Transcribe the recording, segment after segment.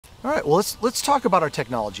All right, well, let's talk about our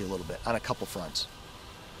technology a little bit on a couple fronts.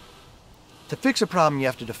 To fix a problem, you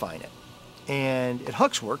have to define it. And at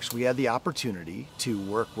HUXWRX, we had the opportunity to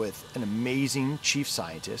work with an amazing chief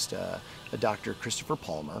scientist, a Dr. Christopher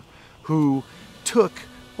Palmer, who took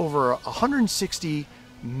over 160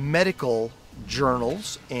 medical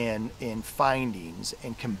journals and findings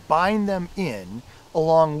and combined them in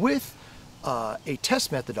along with a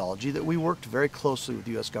test methodology that we worked very closely with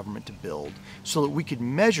the U.S. government to build so that we could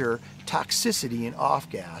measure toxicity and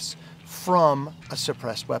off-gas from a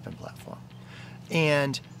suppressed weapon platform.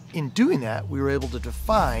 And in doing that, we were able to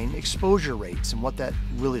define exposure rates and what that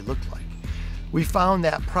really looked like. We found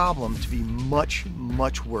that problem to be much,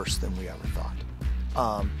 much worse than we ever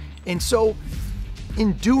thought. And so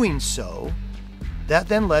in doing so, that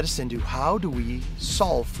then led us into how do we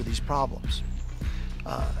solve for these problems.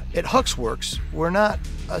 At HUXWRX, we're not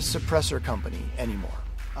a suppressor company anymore.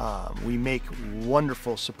 We make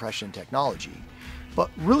wonderful suppression technology, but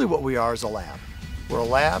really what we are is a lab. We're a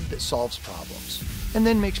lab that solves problems and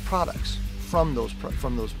then makes products from those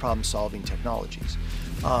problem-solving technologies.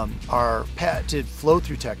 Our patented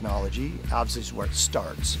flow-through technology obviously is where it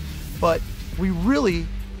starts, but we really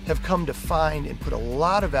have come to find and put a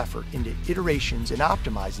lot of effort into iterations and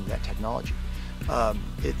optimizing that technology.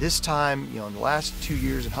 At this time, in the last 2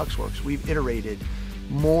 years in HUXWRX, we've iterated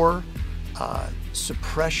more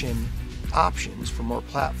suppression options for more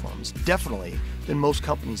platforms, definitely, than most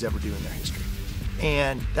companies ever do in their history.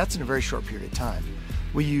 And that's in a very short period of time.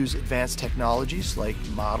 We use advanced technologies like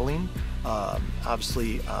modeling,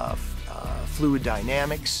 obviously fluid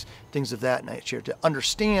dynamics, things of that nature to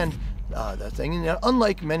understand that thing. And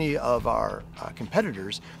unlike many of our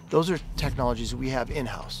competitors, those are technologies that we have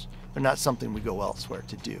in-house. They're not something we go elsewhere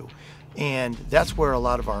to do. And that's where a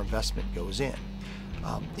lot of our investment goes in.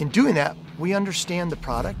 In doing that, we understand the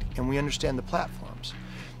product and we understand the platforms.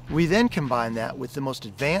 We then combine that with the most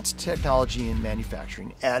advanced technology in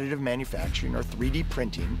manufacturing, additive manufacturing, or 3D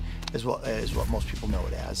printing, as well as what most people know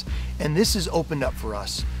it as. And this has opened up for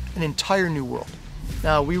us an entire new world.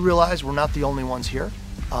 Now, we realize we're not the only ones here,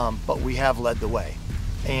 but we have led the way.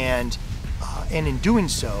 And in doing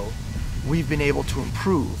so, we've been able to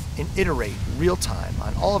improve and iterate real time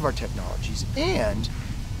on all of our technologies and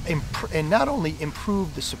not only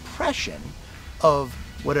improve the suppression of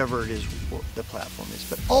whatever it is the platform is,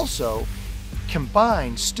 but also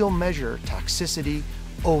combine, still measure toxicity,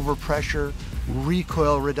 overpressure,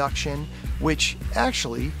 recoil reduction, which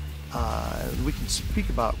actually, we can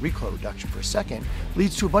speak about recoil reduction for a second,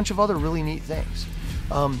 leads to a bunch of other really neat things.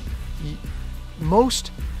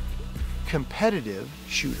 Most competitive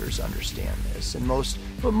shooters understand this,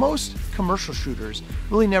 but most commercial shooters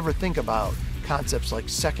really never think about concepts like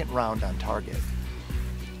second round on target.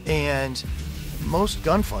 And most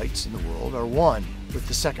gunfights in the world are won with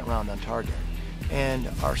the second round on target. And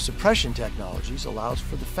our suppression technologies allows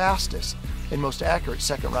for the fastest and most accurate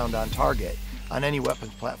second round on target on any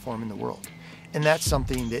weapons platform in the world. And that's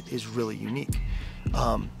something that is really unique.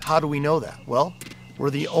 How do we know that? Well, we're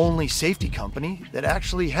the only safety company that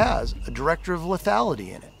actually has a director of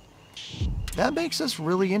lethality in it. That makes us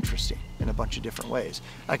really interesting in a bunch of different ways.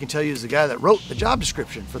 I can tell you as the guy that wrote the job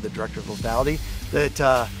description for the director of lethality that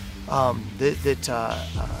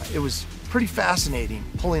it was pretty fascinating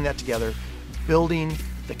pulling that together, building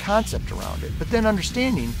the concept around it, but then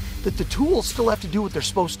understanding that the tools still have to do what they're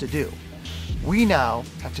supposed to do. We now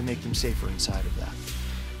have to make them safer inside of that.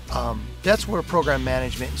 That's where program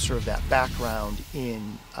management and sort of that background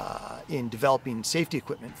in developing safety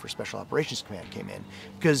equipment for Special Operations Command came in,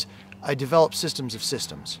 because I develop systems of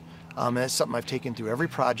systems. And that's something I've taken through every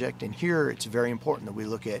project, and here it's very important that we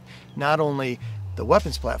look at not only the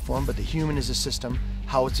weapons platform, but the human as a system,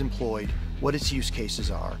 how it's employed, what its use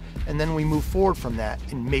cases are, and then we move forward from that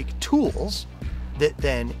and make tools that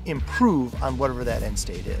then improve on whatever that end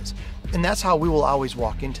state is. And that's how we will always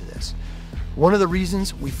walk into this. One of the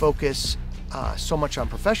reasons we focus so much on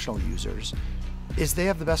professional users is they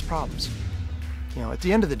have the best problems. At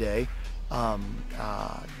the end of the day, our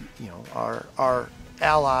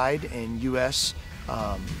allied and U.S.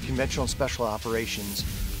 Conventional and special operations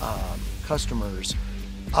customers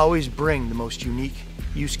always bring the most unique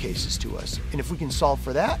use cases to us. And if we can solve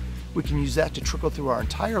for that, we can use that to trickle through our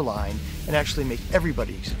entire line and actually make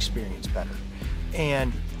everybody's experience better.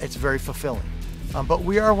 And it's very fulfilling. But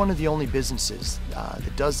we are one of the only businesses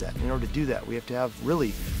that does that. In order to do that, we have to have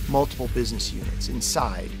really multiple business units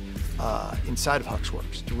inside of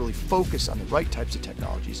HUXWRX to really focus on the right types of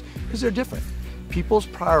technologies, because they're different. People's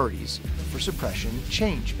priorities for suppression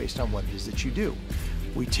change based on what it is that you do.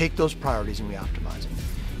 We take those priorities and we optimize them.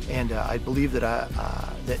 And I believe that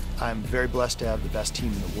that I'm very blessed to have the best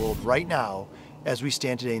team in the world right now as we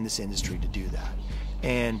stand today in this industry to do that.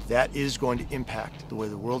 And that is going to impact the way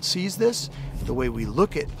the world sees this, the way we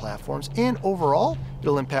look at platforms, and overall,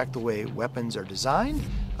 it'll impact the way weapons are designed,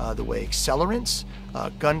 the way accelerants,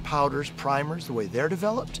 gunpowders, primers, the way they're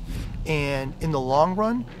developed. And in the long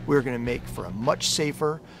run, we're going to make for a much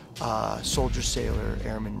safer soldier, sailor,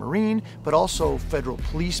 airman, marine, but also federal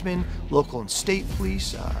policemen, local and state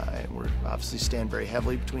police. And we're obviously stand very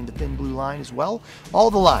heavily between the thin blue line as well. All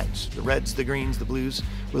the lines, the reds, the greens, the blues,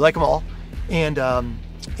 we like them all. And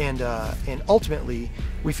ultimately,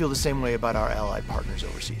 we feel the same way about our allied partners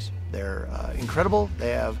overseas. They're incredible. They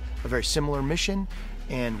have a very similar mission,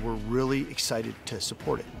 and we're really excited to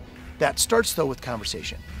support it. That starts, though, with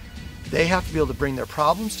conversation. They have to be able to bring their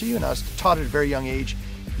problems to you, and I was taught at a very young age,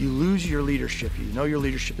 you lose your leadership. You know your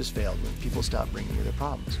leadership has failed when people stop bringing you their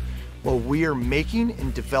problems. Well, we are making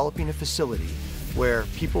and developing a facility where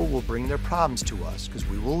people will bring their problems to us because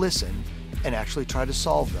we will listen and actually try to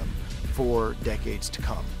solve them for decades to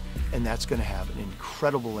come. And that's going to have an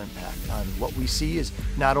incredible impact on what we see is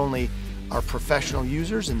not only our professional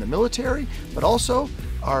users in the military, but also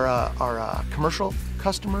our commercial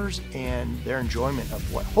customers and their enjoyment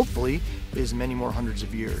of what hopefully is many more hundreds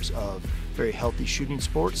of years of very healthy shooting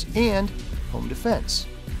sports and home defense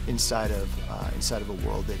inside of a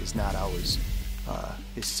world that is not always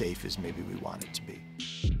as safe as maybe we want it to be.